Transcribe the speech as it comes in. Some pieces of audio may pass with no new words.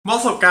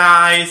What's up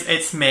guys,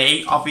 it's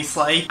me,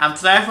 obviously, and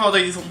today I thought I'd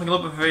do something a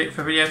little bit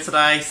for a video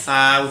today. So,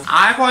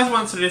 I've always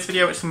wanted to do this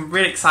video, which I'm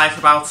really excited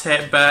about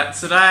it, but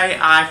today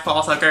I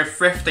thought I'd go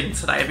thrifting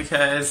today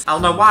because, I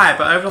don't know why,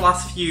 but over the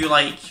last few,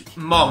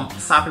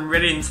 months, I've been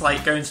really into,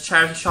 going to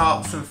charity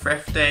shops and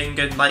thrifting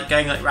and,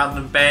 getting,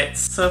 random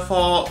bits. So I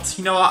thought,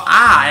 you know what,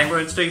 I'm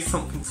going to do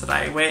something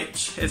today,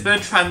 which has been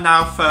a trend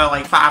now for,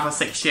 5 or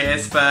 6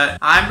 years, but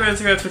I'm going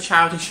to go to a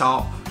charity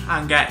shop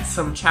and get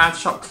some charity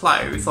shop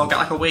clothes, or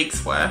get a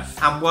week's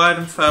worth, and wear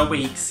them for a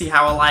week, see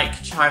how I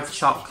like charity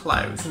shop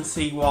clothes, and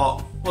see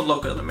what would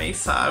look good on me.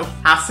 So,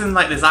 I've seen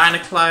designer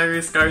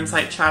clothes, going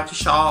to charity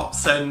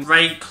shops, and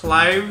great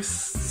clothes,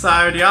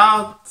 so there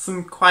are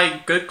some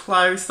quite good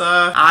clothes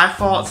there. I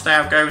thought today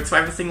I'd go to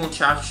every single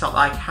charity shop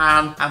that I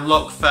can, and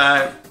look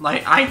for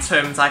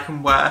items I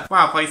can wear,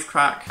 wow voice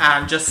crack,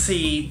 and just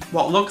see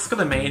what looks good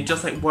on me, and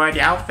just wear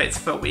the outfits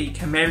for a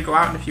week, and maybe go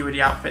out in a few of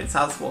the outfits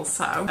as well.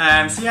 So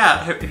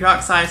yeah, if you're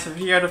excited for the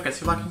video, don't forget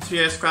to like the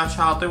video, scratch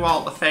out, do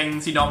all the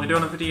things you normally do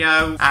in a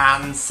video.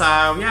 And so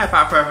yeah,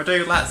 without further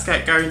ado, let's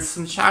get going to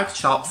some charity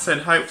shops and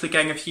hopefully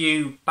getting a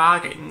few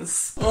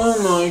bargains. Oh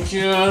my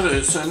god,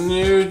 it's a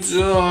new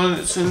dawn,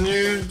 it's a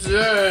new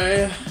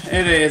day.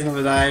 It is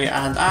another day,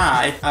 and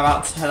I'm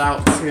about to head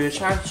out to the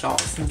charity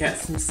shops and get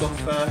some stuff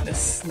for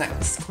this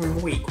next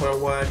coming week, where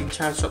we're wearing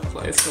charity shop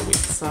clothes for a week.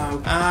 So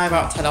I'm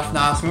about to head off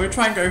now, so I'm going to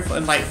try and go for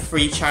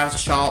 3 charity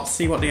shops,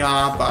 see what they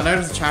are, but I know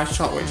there's a charity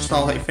shop which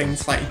sells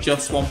things for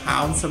just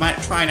 £1, so I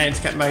might try and aim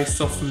to get most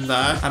stuff from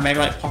there, and maybe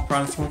pop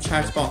around some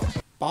charity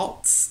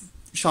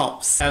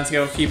shops and to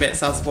go a few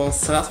bits as well.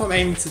 So that's what I'm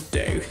aiming to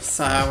do.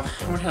 So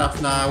I'm gonna head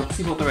off now,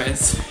 see what there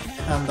is,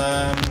 and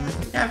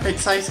yeah, I'm very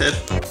excited.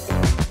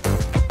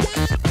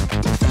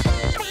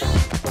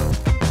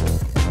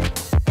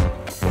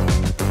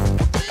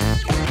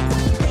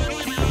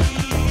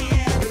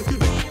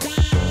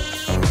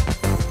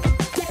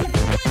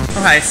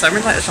 Okay, so I'm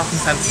in the shopping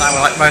centre now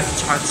where most of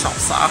the charity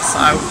shops are, so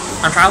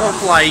I'm trying to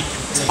look for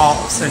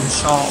tops and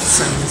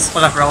shorts and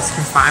whatever else I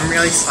can find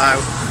really. So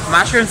I'm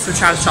actually going to the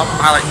charity shop and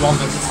buy one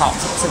of the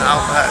tops and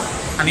out, but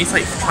I need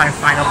to try and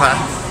find other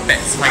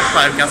bits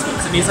clothes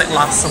because it needs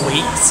last a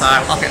week. So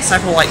I'll get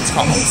several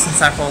tops and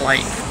several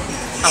I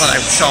don't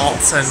know,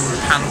 shorts and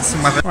pants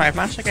and whatever. Right, I'm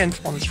actually getting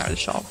to one of the charity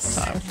shops,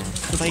 so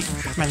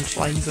there's men's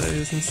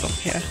blazers and stuff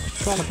here.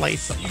 There's all the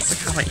blazers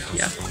I have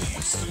here.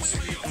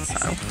 So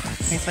I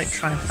need to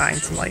try and find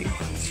some I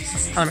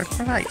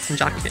don't know, some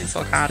jackets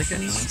or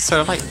cardigans.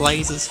 So I have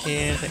blazers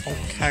here, old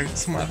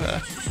coats and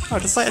whatever. Oh,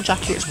 just a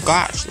jacket which I've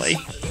got actually.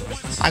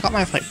 I got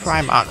mine from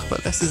Primark,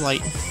 but this is oh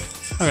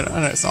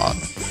no, it's not.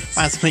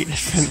 Mine's completely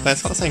different, but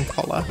it's got the same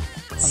colour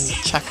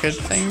and checkered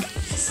thing.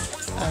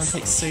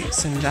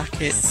 Suits and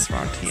jackets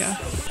around here.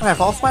 Okay,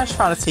 I've also managed to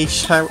find a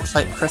t-shirt which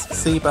is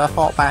Christmassy, but I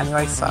thought about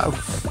anyway, so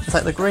it's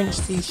the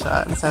Grinch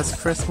t-shirt and it says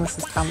Christmas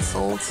is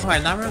cancelled. Okay,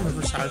 now we're in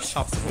the charity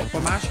shops, but I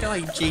managed to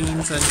get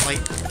jeans and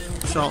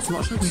shorts. I'm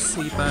not sure if you can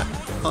see, but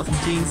I've got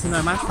some jeans and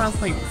I managed to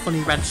find some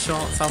funny red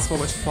shorts as well,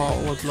 which I thought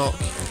would look,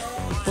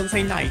 I wouldn't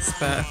say nice,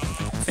 but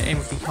fit in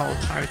with the whole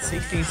charity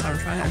thing, so I'm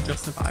trying to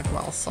adjust the vibe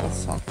well, so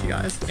I'll talk to you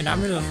guys. And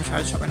I'm really loving the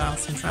charity shop right now,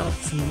 so I'm trying to look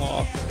for some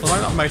more. Well,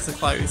 I got most of the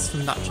clothes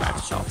from that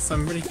charity shop, so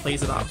I'm really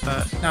pleased with that,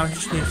 but now I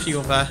just need a few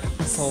other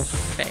little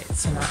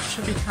bits, and that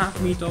should be half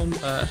me done,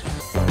 but...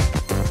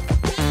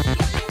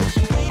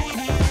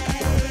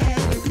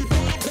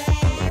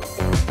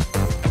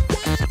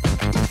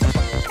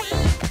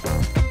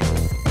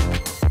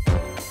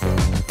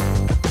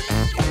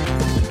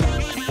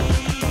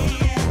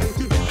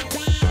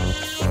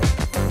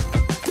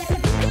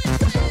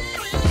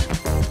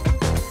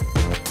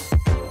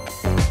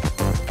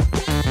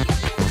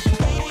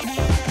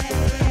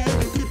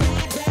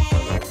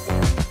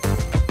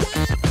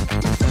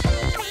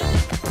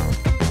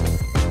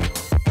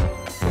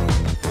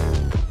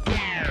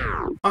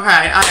 Okay,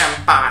 I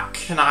am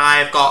back, and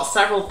I've got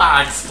several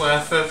bags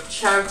worth of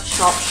charity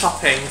shop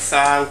shopping,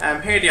 so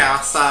here they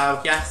are.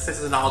 So yes, this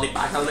is an Aldi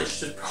bag. I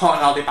literally brought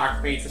an Aldi bag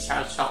for me to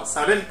charity shop,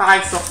 so I didn't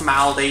buy stuff from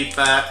Aldi,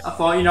 but I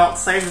thought, you know,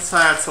 save the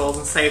turtles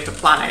and save the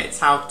planet,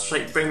 how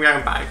to bring my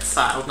own bag,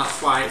 so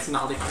that's why it's an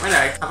Aldi bag.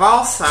 Anyway, I've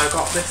also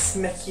got this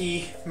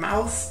Mickey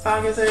Mouse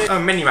bag, is it?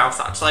 Oh, Minnie Mouse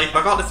actually.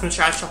 But I got this from the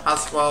charity shop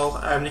as well.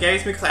 They gave it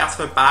to me because I asked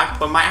for a bag,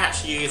 but I might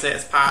actually use it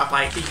as part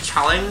of the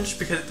challenge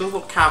because it does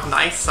look kind of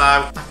nice, so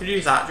I could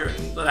use that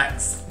during the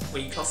next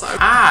week or so.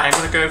 I'm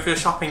gonna go through the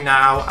shopping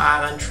now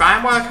and try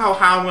and work out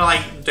how I'm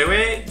gonna do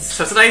it.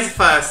 So today's the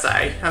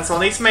Thursday, and so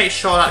I need to make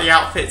sure that the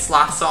outfits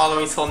last all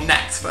the way till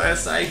next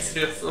Thursday to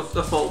do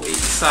the full week.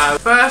 So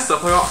first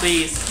up, I got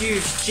these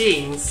huge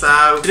jeans.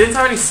 So they didn't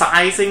have any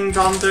sizing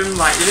on them,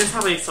 they didn't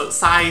have any sort of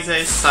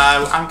sizes. So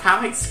I'm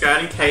kind of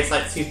scared in case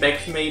too big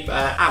for me,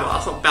 but well,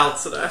 that's what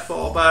belts are there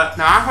for. But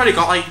now I've already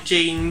got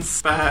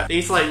jeans, but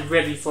these are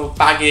really sort of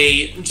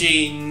baggy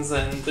jeans,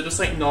 and they're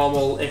just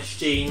normal-ish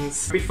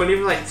jeans. It'd be funny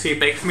if too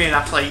big for me and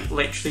that's like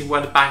literally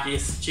one of the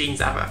baggiest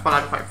jeans ever. I thought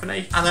that'd be quite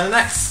funny. And then the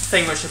next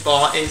thing which I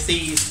bought is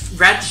these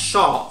red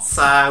shorts.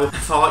 So I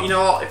thought, you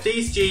know what, if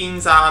these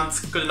jeans aren't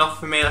good enough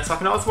for me, so I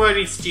can always wear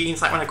these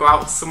jeans like when I go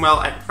out somewhere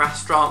like a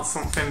restaurant or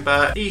something,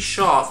 but these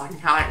shorts I can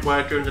kind of like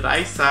wear during the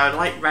day. So I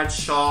like red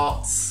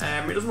shorts.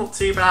 It doesn't look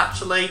too bad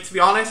actually. To be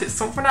honest, it's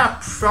something I'd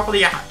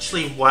probably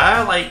actually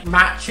wear, like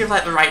match with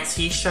like the right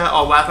t-shirt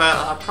or whatever.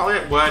 I'd probably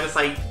like, wear this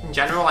like in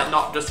general, like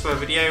not just for a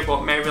video,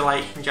 but maybe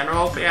like in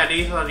general. But yeah,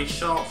 these are these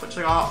shorts which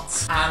I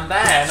got. And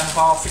then I've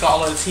also got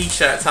a load of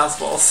t-shirts as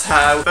well.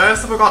 So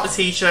first of all, I got the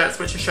t-shirts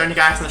which I've shown you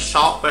guys in the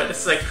shop, but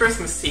this is a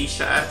Christmas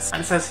t-shirt.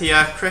 And it says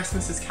here,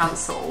 Christmas is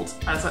cancelled.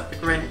 And it's like the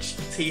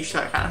Grinch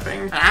t-shirt kind of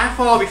thing. And I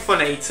thought it'd be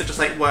funny to just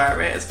like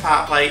wear it as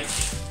part of like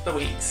the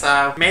week.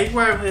 So maybe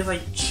wear it with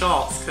like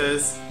shorts,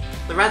 because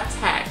the red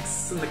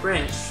text and the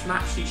Grinch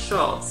match these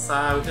shorts,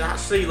 so it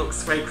actually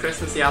looks very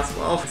Christmassy as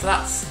well. So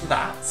that's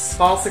that.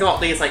 I've also got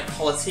these like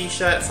collar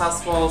t-shirts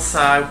as well.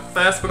 So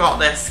first we got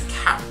this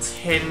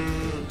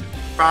Captain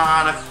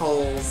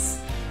Barnacles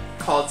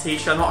collar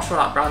t-shirt. I'm not sure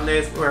what that brand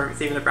is, whether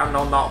it's even a brand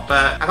or not,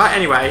 but I got it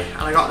anyway.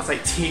 And I got this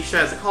like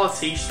t-shirt, it's a collar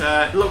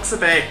t-shirt. It looks a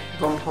bit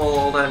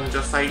rumpled and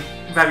just like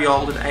very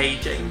old and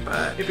aging,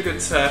 but it'd be good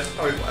to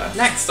probably wear.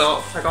 Next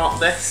up, I got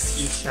this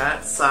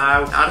t-shirt.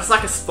 So this is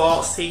like a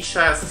sports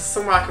t-shirt. So this is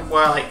somewhere I can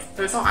wear like,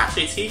 no, it's not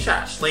actually a t-shirt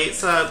actually,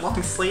 it's a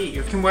long sleeve.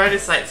 You can wear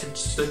this like to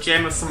the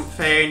gym or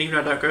something, even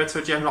though I don't go to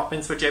a gym, not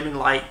been to a gym in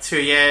like 2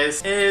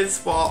 years. Here's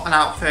what an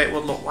outfit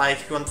would look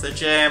like if you went to the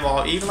gym,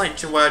 or even like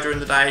to wear during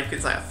the day, because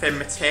it's like a thin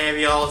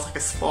material, it's like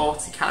a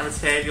sporty kind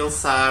of material.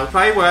 So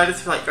probably wear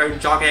this for like going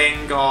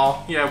jogging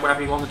or, you know,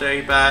 whatever you want to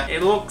do, but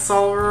it looks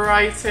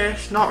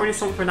alright-ish. Not really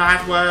something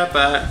I'd wear,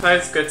 but I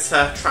suppose it's good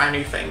to try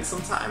new things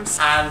sometimes.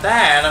 And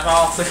then I've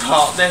also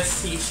got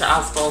this t-shirt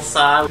as well.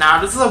 So now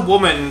this is a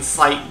woman's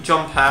like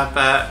jumper,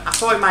 but I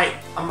thought I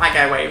might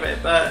get away with it,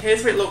 but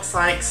here's what it looks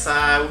like.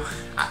 So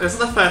this is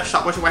the first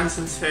shop which I went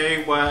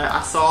into where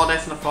I saw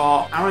this and I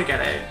thought, I want to get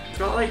it. It's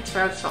got like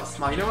charity shop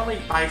smell. You know when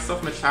like buy stuff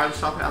from a charity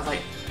shop and it has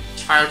like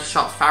charity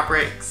shop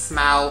fabric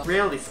smell?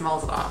 Really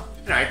smells like that.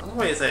 Anyway, I don't know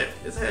what is it?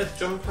 Is it a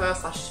jumper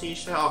slash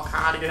t-shirt or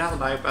cardigan? I don't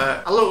know,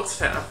 but I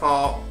looked at it and I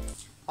thought,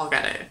 I'll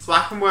get it. So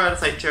I can wear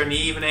this like during the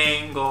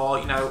evening, or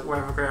you know,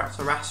 wherever I go out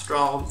to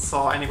restaurants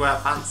or anywhere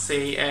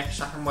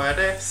fancy-ish, I can wear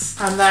this.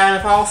 And then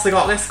I've also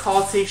got this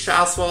collar t-shirt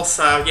as well.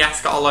 So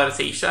yes, got a load of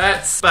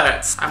t-shirts,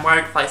 but I'm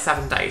wearing for like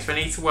 7 days. So I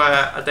need to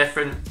wear a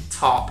different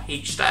top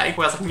each day,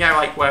 whereas I can go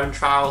like wearing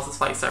trousers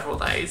for like several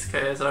days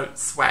because I don't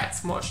sweat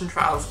much in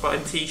trousers, but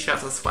in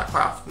t-shirts I sweat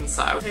quite often.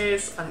 So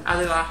here's an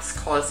Adidas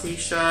collar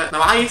t-shirt.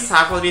 Now I used to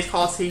have one of these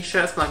collar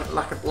t-shirts, but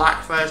like a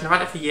black version. I've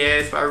had it for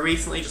years, but I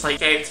recently just like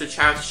gave it to a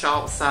charity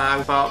shop.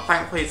 So, but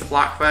thankfully it's a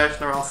black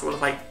version, or else I would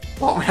have like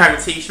bought my own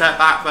t-shirt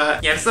back.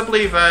 But yeah, it's a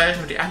blue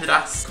version of the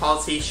Adidas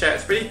collar t-shirt.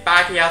 It's really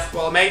baggy as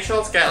well. Make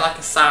sure to get like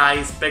a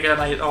size bigger than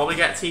I normally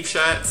get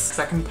t-shirts, because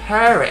I can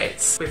pair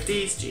it with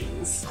these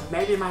jeans.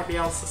 Maybe I might be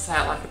able to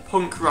set like a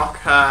punk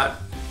rocker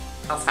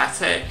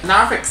aesthetic.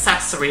 Now for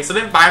accessories, I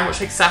didn't buy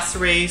much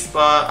accessories,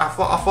 but I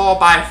thought I'd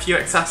buy a few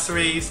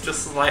accessories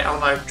just to like, I don't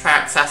know, try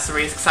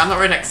accessories, because I'm not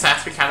really an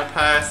accessory kind of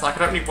person. Like I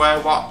don't really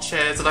wear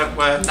watches, I don't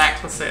wear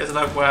necklaces,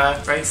 I don't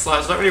wear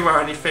bracelets, I don't really wear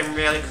anything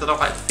really because I don't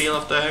like the feel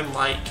of them.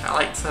 Like I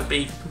like to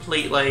be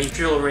completely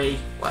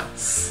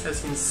jewellery-less,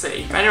 as you can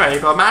see. But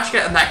anyway, but I managed to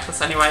get a necklace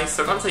anyway,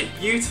 so I've got this like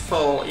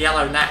beautiful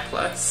yellow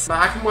necklace. But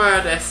I can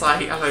wear this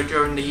like, I don't know,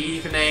 during the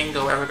evening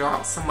or wherever I go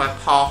out somewhere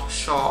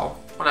posh or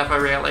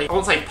whatever really. I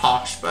won't say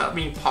posh, but I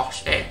mean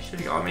posh-ish, if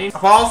you know what I mean.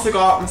 I've also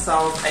got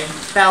myself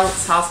a belt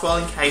as well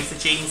in case the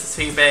jeans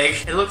are too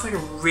big. It looks like a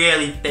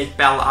really big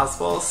belt as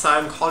well, so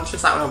I'm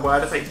conscious that when I wear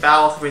this like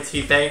belt will be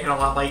too big and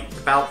I'll have like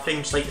the belt thing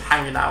just like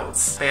hanging out.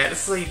 But yeah,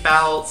 this is a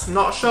belt. I'm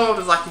not sure if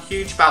there's like a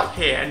huge belt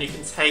here and you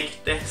can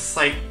take this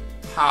like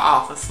part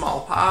off, a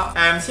small part.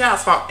 So yeah,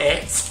 that's about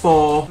it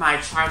for my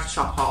charity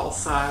shop haul.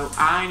 So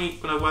I'm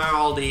gonna wear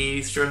all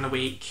these during the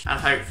week and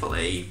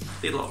hopefully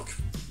they look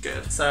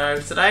good. So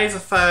today's a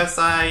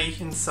Thursday,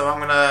 and so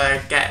I'm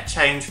gonna get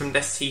changed from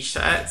this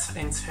t-shirt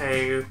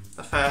into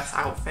the first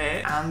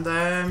outfit and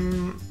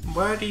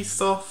wear these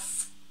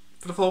stuff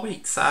for the full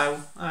week.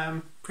 So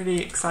I'm pretty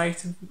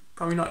excited.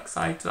 Probably not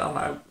excited,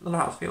 I don't know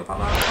how to feel about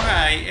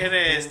that. Okay, it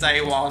is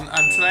day one,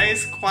 and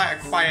today's quite a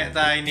quiet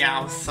day in the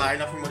house, so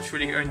nothing much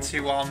really going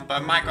to on,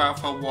 but I might go out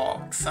for a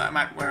walk, so I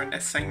might be wearing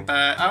this thing,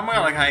 but I'm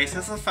wearing okay, so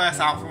this is the first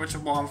outfit which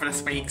I've worn for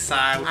this week, so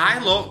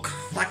I look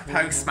like a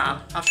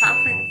postman. I was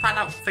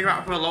trying to figure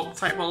out who I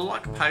look like. Well, I look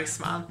like a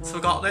postman. So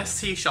I got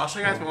this t-shirt, I'll show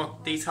you guys more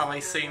detail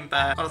very soon,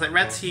 but I was like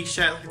red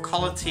t-shirt, like a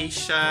collar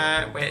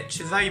t-shirt, which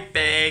is very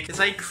big, it's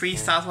very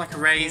creased out like a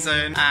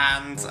raisin,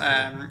 and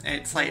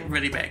it's like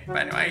really big, but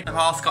anyway. I've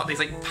also got these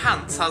like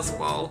pants as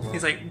well,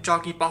 these like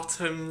joggy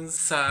bottoms,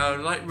 so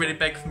like really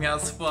big for me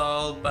as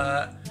well,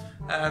 but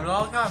they're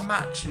all kind of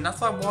matching. That's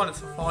what I wanted,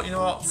 so I thought, you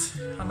know what,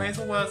 I may as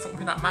well wear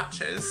something that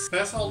matches.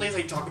 First of all, these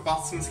like jogger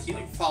bottoms keep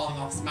like falling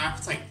off, so I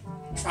have to like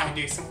try and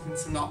do something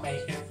to not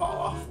make it fall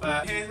off.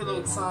 But here's what it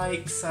looks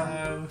like,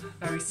 so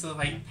very sort of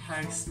like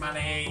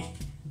postman-y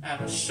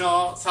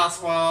Shorts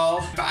as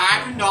well. But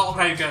I'm not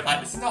very good.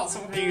 Like, this is not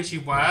something I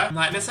usually wear.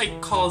 Like, this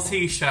like collar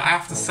t-shirt, I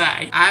have to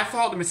say, I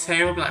thought the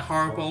material would be like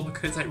horrible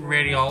because it's like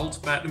really old,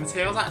 but the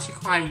material's actually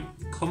quite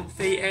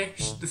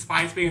comfy-ish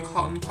despite being a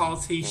cotton collar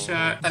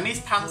t-shirt. Then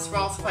these pants are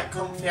also quite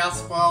comfy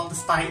as well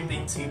despite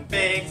being too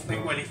big, so they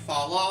don't really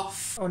fall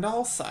off. Oh, and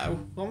also,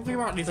 one thing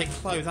about these like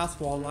clothes as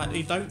well, like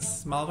they don't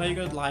smell very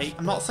good. Like,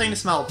 I'm not saying they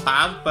smell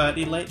bad, but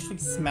they literally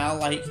smell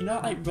like, you know,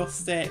 like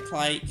rustic,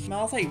 like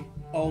smells like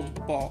old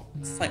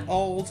books, like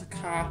old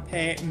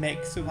carpet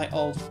mixed with like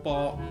old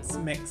books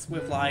mixed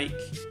with like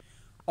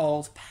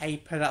old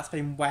paper that's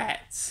been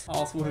wet,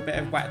 also with a bit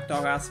of wet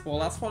dog as well.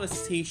 That's what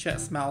this t-shirt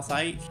smells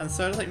like, and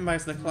so does like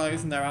most of the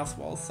clothes in there as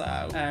well. So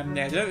yeah,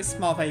 they don't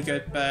smell very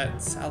good, but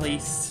at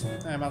least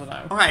I don't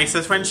know. Okay,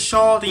 so to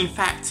ensure the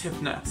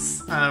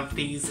effectiveness of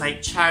these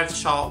like charity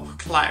shop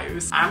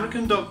clothes, I'm gonna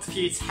conduct a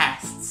few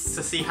tests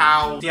to see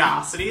how they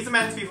are. So these are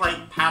meant to be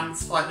like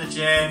pants for like the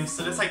gym,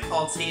 so this like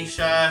collar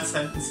t-shirt,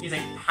 and these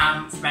like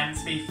pants meant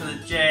to be for the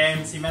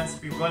gym, so you're meant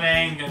to be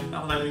running and I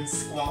don't know, doing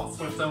squats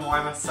with them or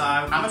whatever. So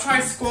I'm gonna try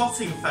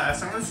squatting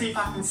first. I'm going to see if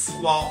I can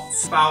squat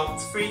about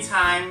 3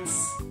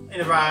 times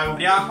in a row.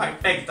 They are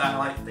quite big though,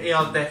 like they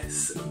are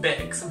this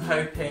big, so I'm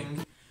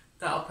hoping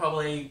that I'll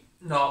probably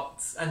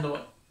not end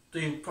up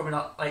probably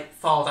not like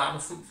fall down or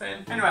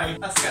something. Anyway,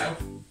 let's go.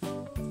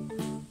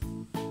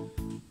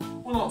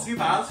 Well, not too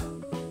bad.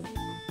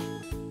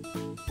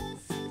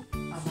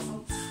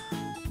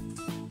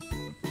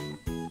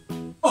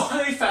 Oh,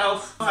 I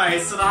fell. Okay,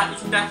 so that you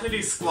can definitely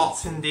do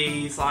squats in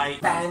these, like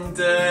bend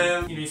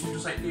them. You can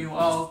just like do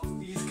all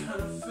these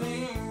kind of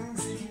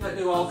things. You can like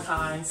do all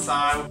kinds. So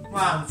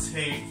 1,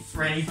 2,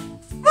 3.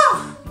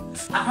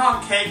 I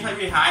can't kick like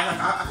really high. Like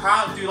I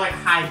can't do like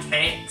high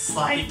kicks.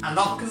 Like, and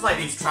not because like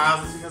these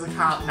trousers, because I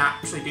can't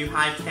naturally do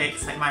high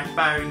kicks. Like my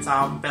bones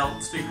aren't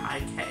built to do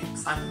high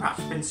kicks. I've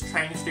perhaps been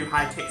trained to do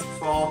high kicks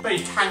before, but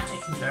you can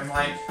kick in them.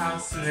 Like if I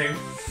was to do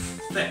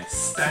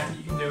this, then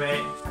you can do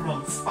it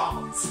on the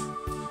spot.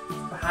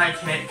 The high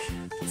kick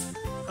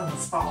on the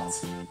spot.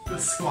 The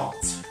squat.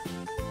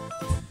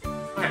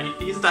 Okay,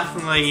 these are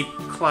definitely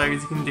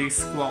clothes you can do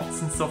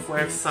squats and stuff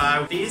with.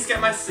 So these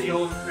get my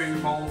seal of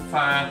approval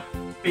for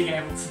being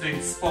able to do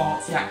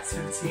sportsy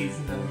activities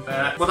in them,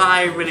 but would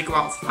I really go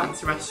out to a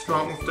fancy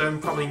restaurant with them?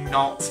 Probably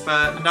not,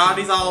 but are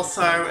these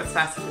also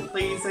aesthetically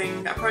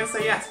pleasing? I'd probably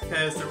say yes,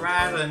 because they're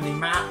rare and they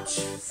match,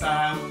 so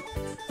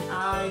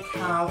I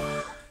can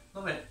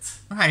love it.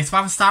 Okay, so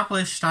I've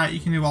established that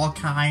you can do all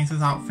kinds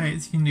of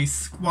outfits. You can do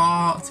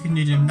squats, you can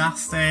do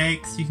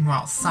gymnastics, you can go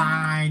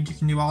outside, you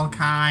can do all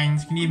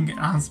kinds. You can even get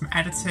on some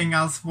editing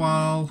as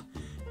well.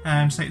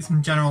 Just like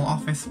some general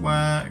office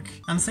work.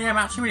 And so yeah, I'm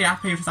actually really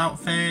happy with this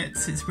outfit.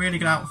 It's a really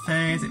good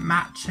outfit, it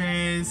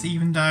matches,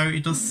 even though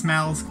it does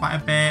smell quite a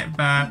bit,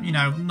 but you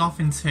know,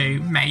 nothing too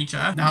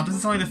major. Now this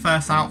is only the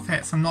first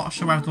outfit, so I'm not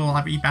sure whether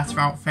there'll be better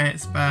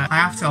outfits, but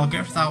I'll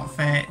give this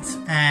outfit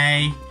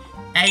a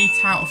 8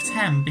 out of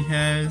 10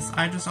 because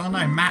I don't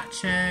know,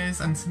 matches,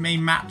 and to me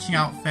matching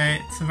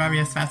outfits are very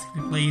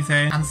aesthetically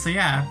pleasing. And so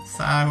yeah,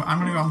 so I'm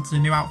going to go on to the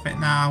new outfit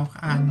now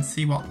and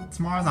see what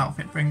tomorrow's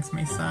outfit brings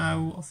me, so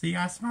I'll see you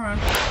guys tomorrow.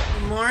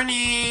 Good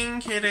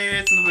morning, it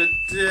is another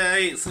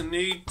day, it's a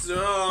new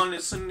dawn,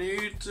 it's a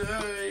new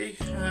day,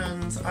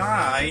 and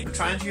I'm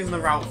trying to use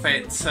another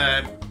outfit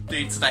to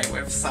do today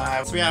with.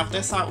 So we have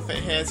this outfit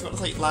here, so we've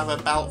got this like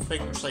leather belt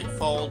thing which is like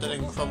folded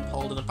and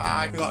crumpled in a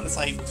bag. We've got this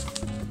like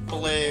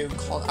blue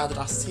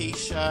Adidas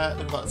t-shirt,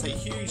 we've got this like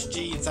huge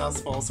jeans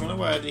as well, so I'm gonna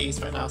wear these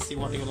right now, see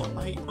what they look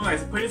like. Alright,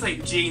 so putting these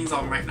like jeans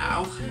on right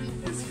now,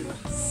 as you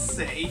can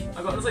see.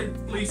 I've got this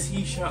like blue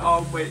t-shirt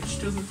on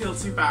which doesn't feel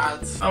too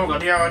bad. Oh my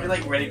god, they're already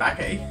like really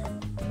baggy.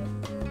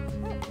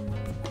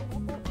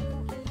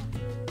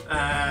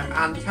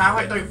 And you kind of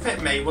like don't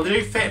fit me. Well, they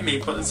do fit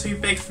me, but they're too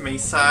big for me,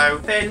 so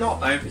they're not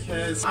though,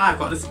 because I've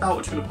got this belt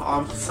which I'm gonna put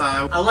on,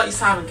 so I'll let you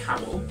Simon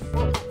Cowell.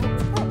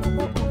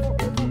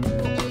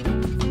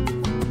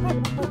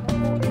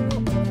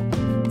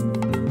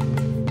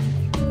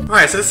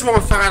 Right, so this is what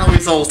my final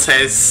result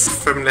is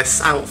from this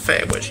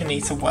outfit which I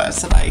need to wear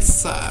today.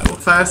 So,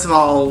 first of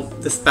all,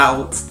 this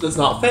belt does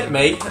not fit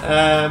me,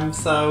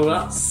 so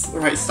that's the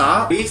right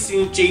start. These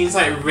jeans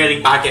are like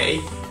really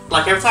baggy.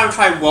 Like every time I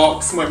try and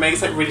walk somewhere, it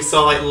makes like really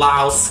sort of like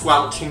loud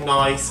squelching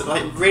noise, so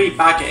like really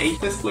baggy.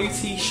 This blue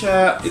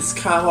t-shirt is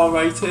kind of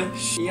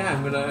alright-ish. Yeah,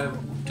 I'm gonna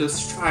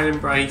just try and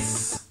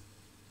embrace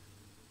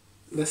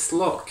this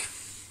look.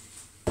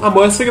 And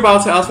worst thing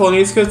about it as well, I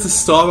need to go to the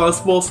store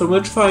as well, so I'm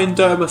going to try and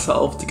dare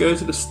myself to go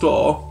to the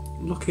store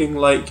looking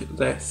like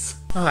this.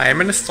 Alright,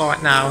 I'm in the store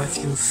right now, as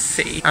you can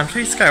see. I'm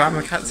pleased to go,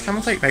 the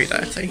camera's like very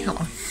dirty, hold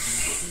on.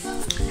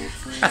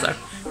 Better.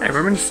 Anyway,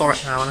 we're in the store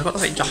right now and I've got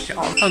this like jacket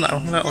on. Oh no,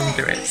 I'm going to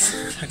undo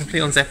it. I completely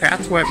unzip it. I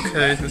had to wear it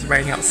because it was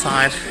raining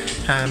outside,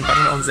 but I'm going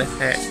to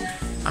unzip it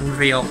and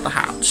reveal the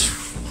hatch.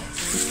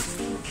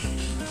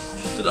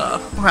 Ta-da.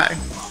 Okay,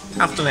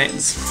 I've done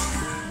it.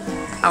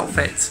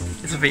 Outfit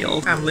is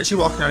revealed. I'm literally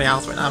walking around the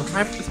house right now. I'm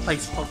trying to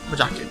place my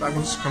jacket, but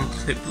I'm just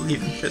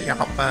completely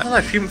out. But I don't know,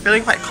 I'm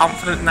feeling quite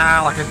confident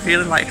now. Like I'm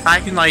feeling like if I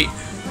can like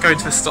go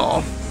to a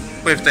store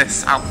with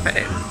this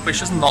outfit, which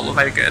does not look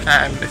very good,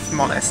 if I'm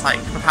honest. Like,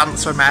 my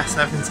pants are a mess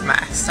and everything's a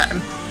mess.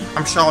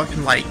 I'm sure I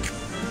can, like,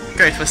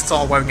 go to a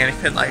store wearing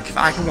anything. Like, if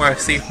I can wear a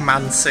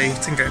Superman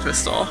suit and go to a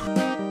store.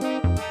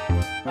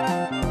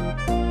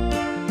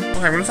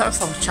 Okay, I'm gonna set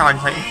myself a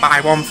challenge, like,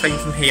 buy one thing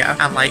from here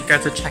and, like, go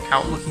to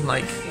checkout looking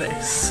like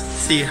this.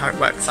 See how it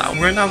works out.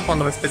 We're in one of the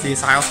most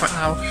busiest aisles right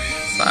now,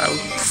 so,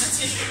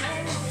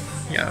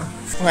 yeah.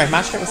 Okay, I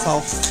managed to get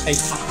myself a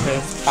pack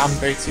of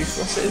bamboo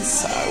toothbrushes,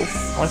 so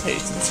I want to take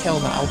it to the till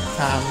now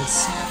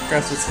and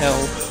go to the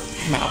till.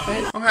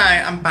 Outfit. Okay,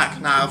 I'm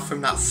back now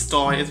from that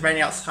store. It's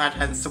raining outside,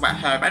 hence the wet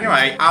herb.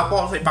 Anyway, I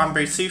bought like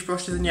bamboo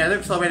toothbrushes, and yeah, I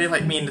don't feel really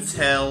like me in the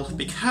till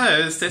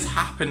because this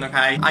happened.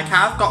 Okay, I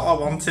kind of got what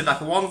I wanted.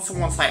 Like, I want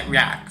someone to like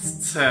react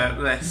to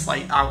this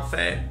like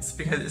outfit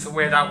because it's a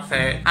weird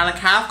outfit, and I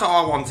kind of got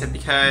what I wanted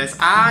because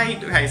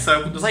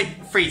so there's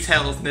like 3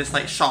 tills in this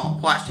like shop.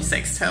 Well, actually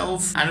 6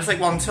 tills, and there's like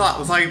one till that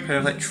was open. It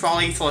was like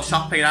trolley till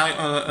shopping, and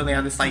I only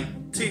had this like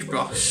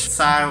toothbrush.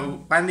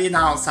 So when they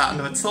announced that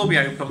another till be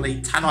open on the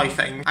tannoy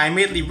thing, I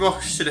immediately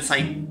rushed to this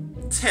like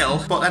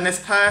till, but then this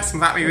person,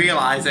 without me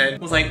realising,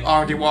 was like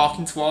already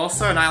walking towards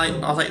her, and I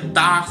was like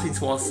darting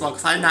towards her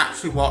because I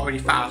naturally walk really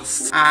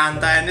fast.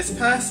 And then this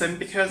person,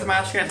 because I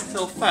managed to get to the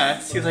till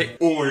first, he was like,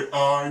 "Oh wait,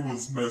 I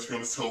was meant to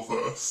get to the till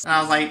first." And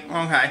I was like,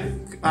 okay.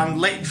 And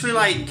literally,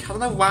 like, I don't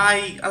know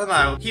why, I don't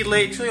know, he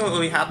literally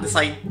only had this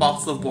like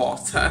bottle of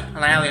water and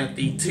I only had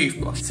the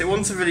toothbrush, so it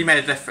wouldn't have really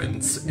made a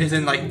difference is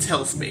in like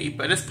till speed.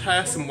 But this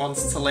person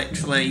wants to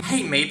literally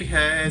hate me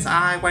because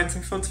I went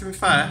in front of him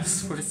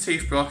first with his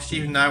toothbrush,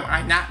 even though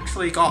I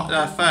naturally got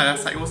there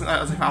first. Like, it wasn't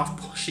as if I was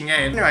pushing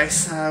in. Anyway,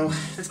 so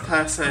this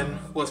person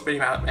was pretty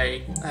mad at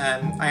me.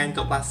 I ended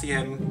up letting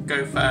him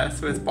go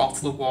first with his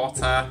bottle of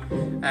water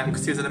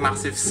because he was in a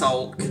massive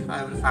sulk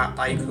over the fact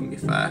that he couldn't be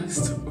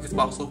first with his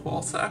bottle of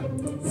water.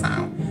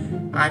 So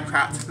I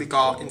practically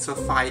got into a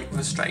fight with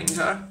a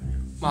stranger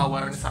while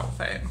wearing this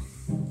outfit.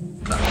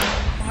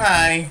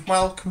 Hi,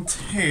 welcome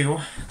to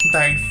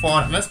day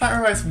 4. Let's not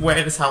remember this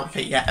weirdest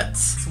outfit yet.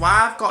 So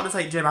I've got this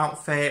like gym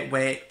outfit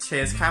which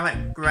is kind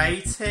of like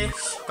greyish.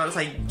 Got this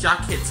like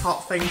jacket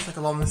top thing, it's like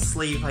a long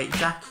sleeve like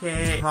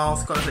jacket. I've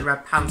also got this like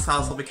red pants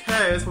also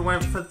because we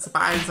went to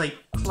buy this like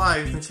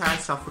clothes in the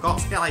charity shop. I forgot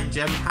to get like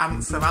gym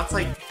pants, so I had to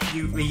like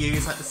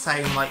reuse like the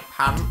same like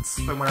pants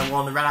from when I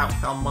wore the red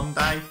outfit on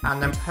Monday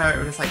and then pair it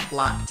with this like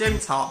black gym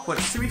top,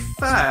 which to be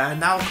fair,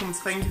 now I come to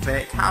think of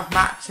it, kind of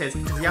matches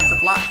because you have the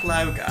black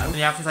logo and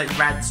you have this like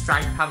red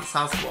striped pants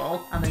as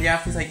well, and then you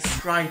have this like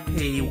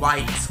stripy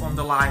white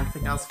underline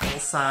thing as well,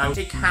 so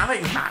it kind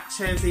of like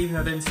matches even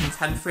though I didn't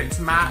intend for it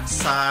to match.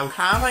 So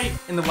kind of like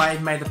in the way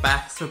made the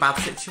best of a bad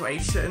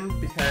situation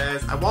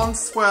because I wanted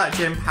to wear like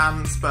gym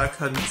pants but I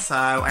couldn't, so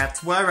I had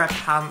to wear red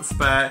pants,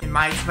 but it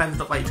might have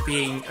ended up like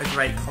being a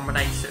great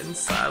combination.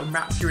 So I'm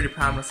actually really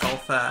proud of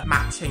myself for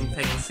matching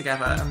things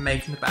together and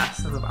making the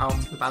best of out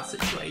of a bad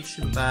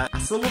situation. But I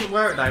still wouldn't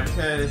wear it though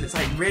because it's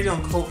like really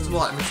uncomfortable,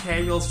 like the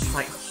material's just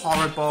like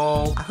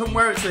horrible. I couldn't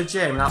wear it to the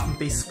gym and that would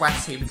be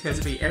sweaty because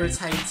it'd be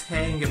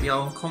irritating, it'd be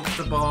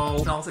uncomfortable,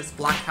 and also it's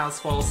black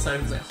as well, so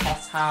it's like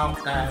hot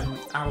out,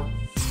 I would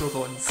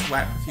struggle and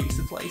sweat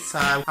profusively. So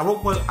I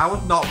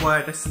would not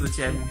wear this to the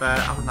gym, but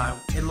I don't know,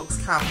 it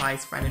looks kind of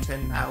nice for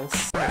anything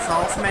else. It's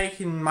also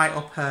making my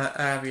upper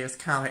areas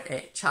kind of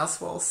itch as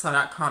well, so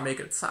that can't be a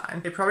good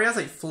sign. It probably has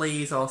like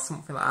fleas or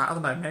something like that, I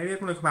don't know, maybe I'm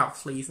gonna come out with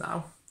fleas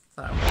now.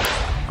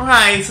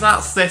 Okay, so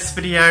that's this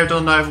video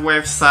done over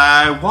with. So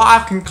what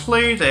I've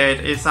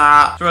concluded is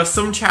that there are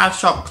some charity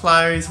shop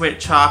clothes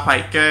which are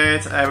quite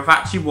good. I've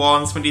actually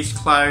worn some of these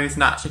clothes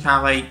and actually kind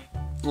of like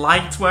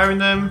liked wearing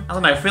them. I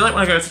don't know, I feel like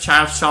when I go to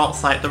charity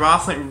shops, like there are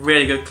some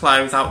really good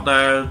clothes out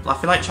there. I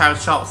feel like charity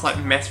shops like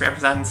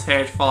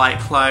misrepresented for like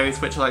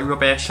clothes which are like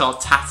rubbish or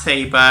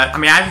tatty, but I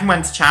mean I even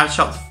went to charity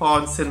shops before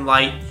and seen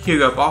like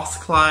Hugo Boss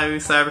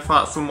clothes so before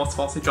that someone was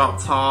supposed to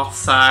dropped off.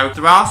 So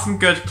there are some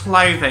good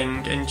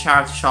clothing in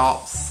charity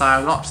shops,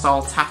 so not just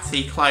all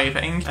tatty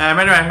clothing.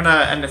 Anyway, I'm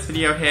gonna end this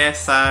video here,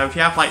 so if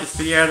you have liked this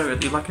video,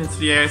 if you're liking this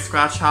video,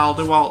 subscribe channel,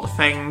 do all the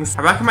things.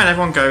 I recommend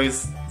everyone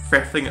goes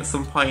thrifting at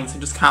some point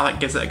and just kind of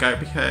like gives it a go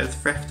because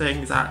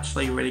thrifting is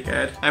actually really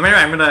good. Anyway,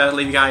 I'm gonna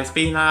leave you guys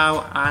be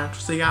now and I'll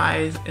see you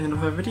guys in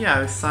another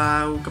video,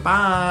 so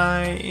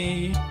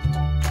goodbye.